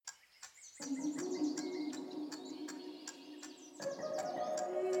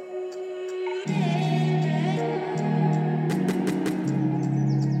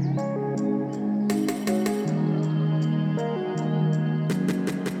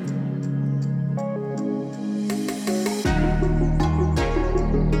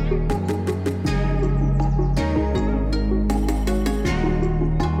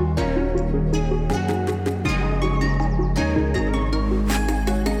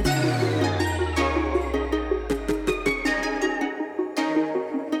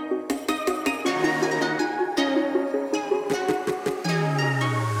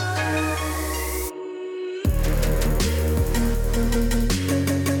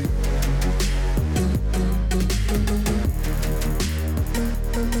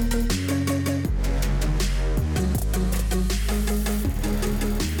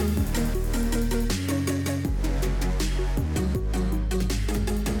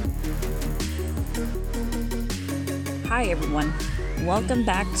Hi everyone, welcome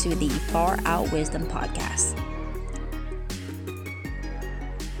back to the Far Out Wisdom Podcast.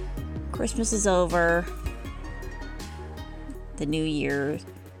 Christmas is over, the new year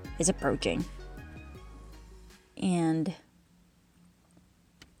is approaching, and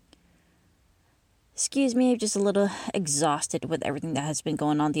excuse me, I'm just a little exhausted with everything that has been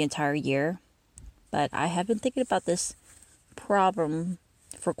going on the entire year, but I have been thinking about this problem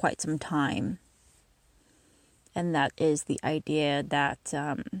for quite some time. And that is the idea that,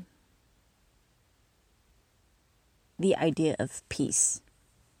 the idea of peace.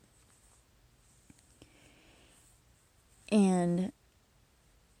 And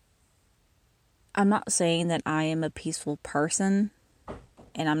I'm not saying that I am a peaceful person,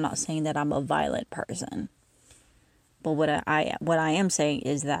 and I'm not saying that I'm a violent person. But what I am saying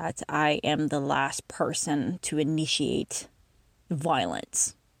is that I am the last person to initiate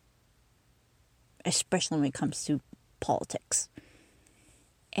violence, especially when it comes to politics.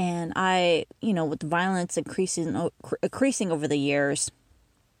 And with violence increasing over the years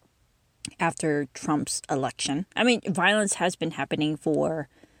after Trump's election. I mean, violence has been happening for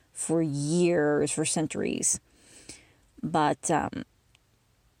years, for centuries. But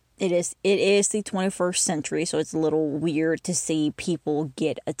it is the 21st century, so it's a little weird to see people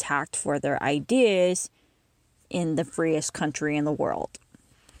get attacked for their ideas in the freest country in the world.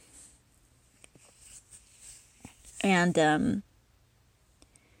 And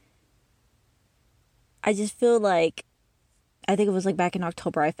I just feel like, I think it was like back in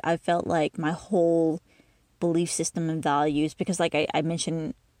October, I felt like my whole belief system and values, because like I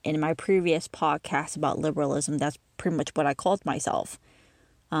mentioned in my previous podcast about liberalism, that's pretty much what I called myself.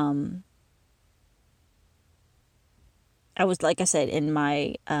 I was, like I said, in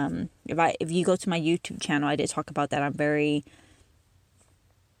my, if you go to my YouTube channel, I did talk about that. I'm very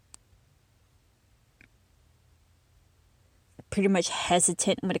pretty much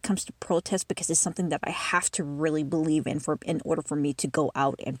hesitant when it comes to protest, because it's something that I have to really believe in order for me to go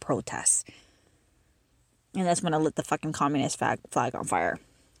out and protest. And that's when I lit the fucking communist flag on fire.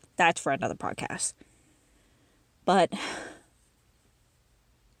 That's for another podcast. But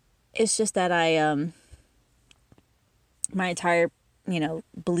it's just that my entire,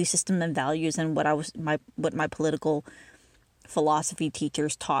 belief system and values and what my political philosophy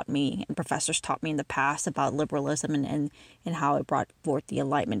teachers taught me and professors taught me in the past about liberalism and how it brought forth the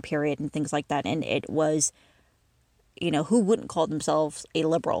Enlightenment period and things like that. And it was, who wouldn't call themselves a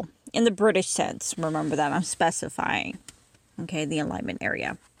liberal in the British sense? Remember that I'm specifying, okay, the Enlightenment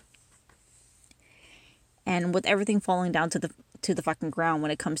area. And with everything falling down to the fucking ground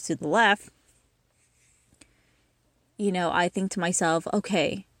when it comes to the left, I think to myself,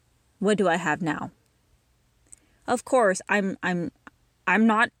 okay, what do I have now? Of course, I'm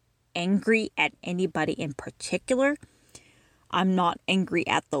not angry at anybody in particular. I'm not angry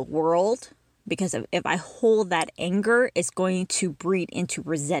at the world, because if I hold that anger, it's going to breed into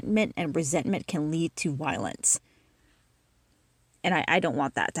resentment, and resentment can lead to violence. And I don't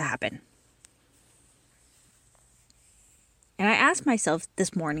want that to happen. And I asked myself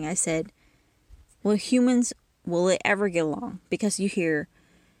this morning, I said, will it ever get along? Because I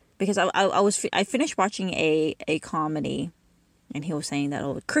finished watching a comedy, and he was saying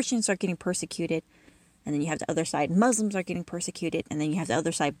that Christians are getting persecuted, and then you have the other side, Muslims are getting persecuted, and then you have the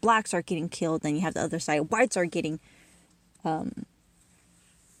other side, blacks are getting killed, then you have the other side, whites are getting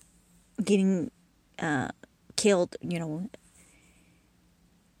killed,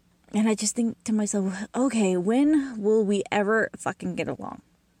 And I just think to myself, okay, when will we ever fucking get along?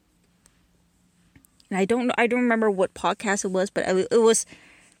 And I don't remember what podcast it was, but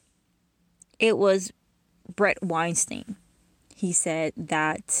it was Brett Weinstein. He said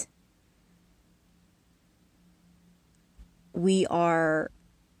that we are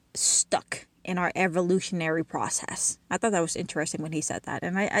stuck in our evolutionary process. I thought that was interesting when he said that.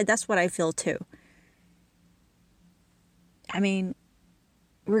 And I that's what I feel too. I mean,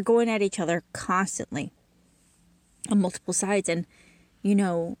 we're going at each other constantly on multiple sides. And, you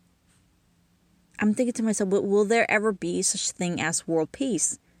know, I'm thinking to myself, will there ever be such a thing as world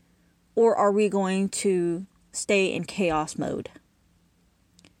peace? Or are we going to stay in chaos mode?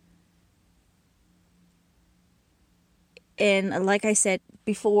 And like I said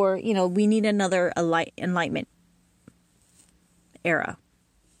before, you know, we need another enlightenment era.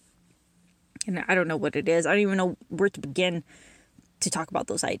 And I don't know what it is. I don't even know where to begin to talk about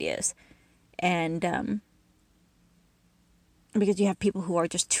those ideas. And because you have people who are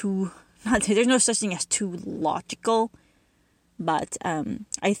just too, there's no such thing as too logical. But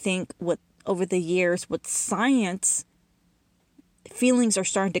I think over the years with science, feelings are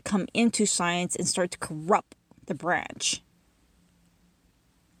starting to come into science and start to corrupt the branch.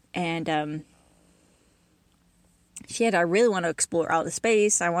 And shit, I really want to explore outer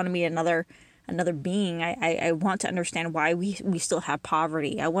space. I want to meet another being. I want to understand why we still have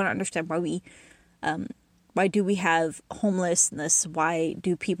poverty. I want to understand why do we have homelessness? Why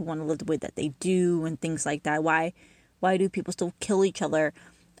do people want to live the way that they do and things like that? Why do people still kill each other?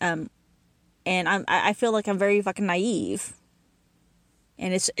 And I feel like I'm very fucking naive.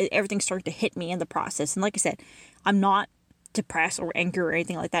 And everything's starting to hit me in the process. And like I said, I'm not depressed or angry or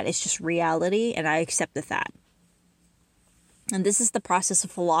anything like that. It's just reality, and I accepted that. And this is the process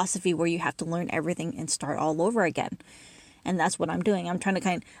of philosophy where you have to learn everything and start all over again. And that's what I'm doing. I'm trying to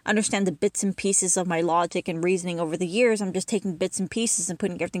kind of understand the bits and pieces of my logic and reasoning over the years. I'm just taking bits and pieces and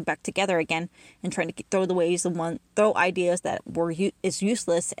putting everything back together again and trying to throw ideas that is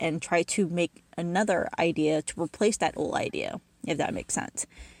useless and try to make another idea to replace that old idea, if that makes sense.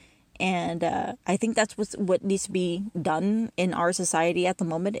 And I think that's what needs to be done in our society at the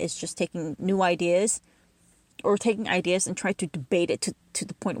moment, is just taking new ideas, or taking ideas and try to debate it to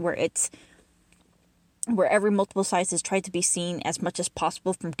the point where every multiple sides is tried to be seen as much as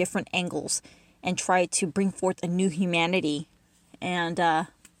possible from different angles, and try to bring forth a new humanity. And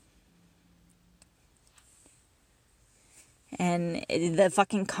the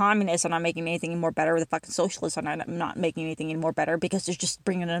fucking communists are not making anything any more better. The fucking socialists are not making anything any more better, because they're just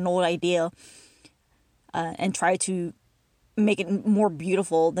bringing an old idea and try to make it more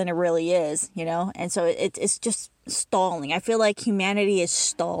beautiful than it really is, you know? And so it's just stalling. I feel like humanity is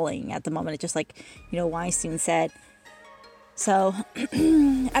stalling at the moment. It's just like, you know, Weinstein said. So, I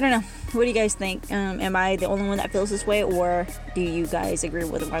don't know. What do you guys think? Am I the only one that feels this way, or do you guys agree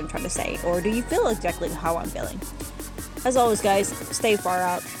with what I'm trying to say? Or do you feel exactly how I'm feeling? As always, guys, stay far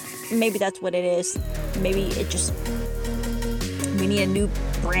out. Maybe that's what it is. Maybe we need a new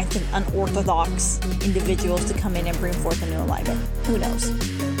branch of unorthodox individuals to come in and bring forth a new alignment. Who knows?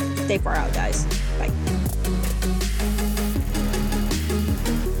 Stay far out, guys. Bye.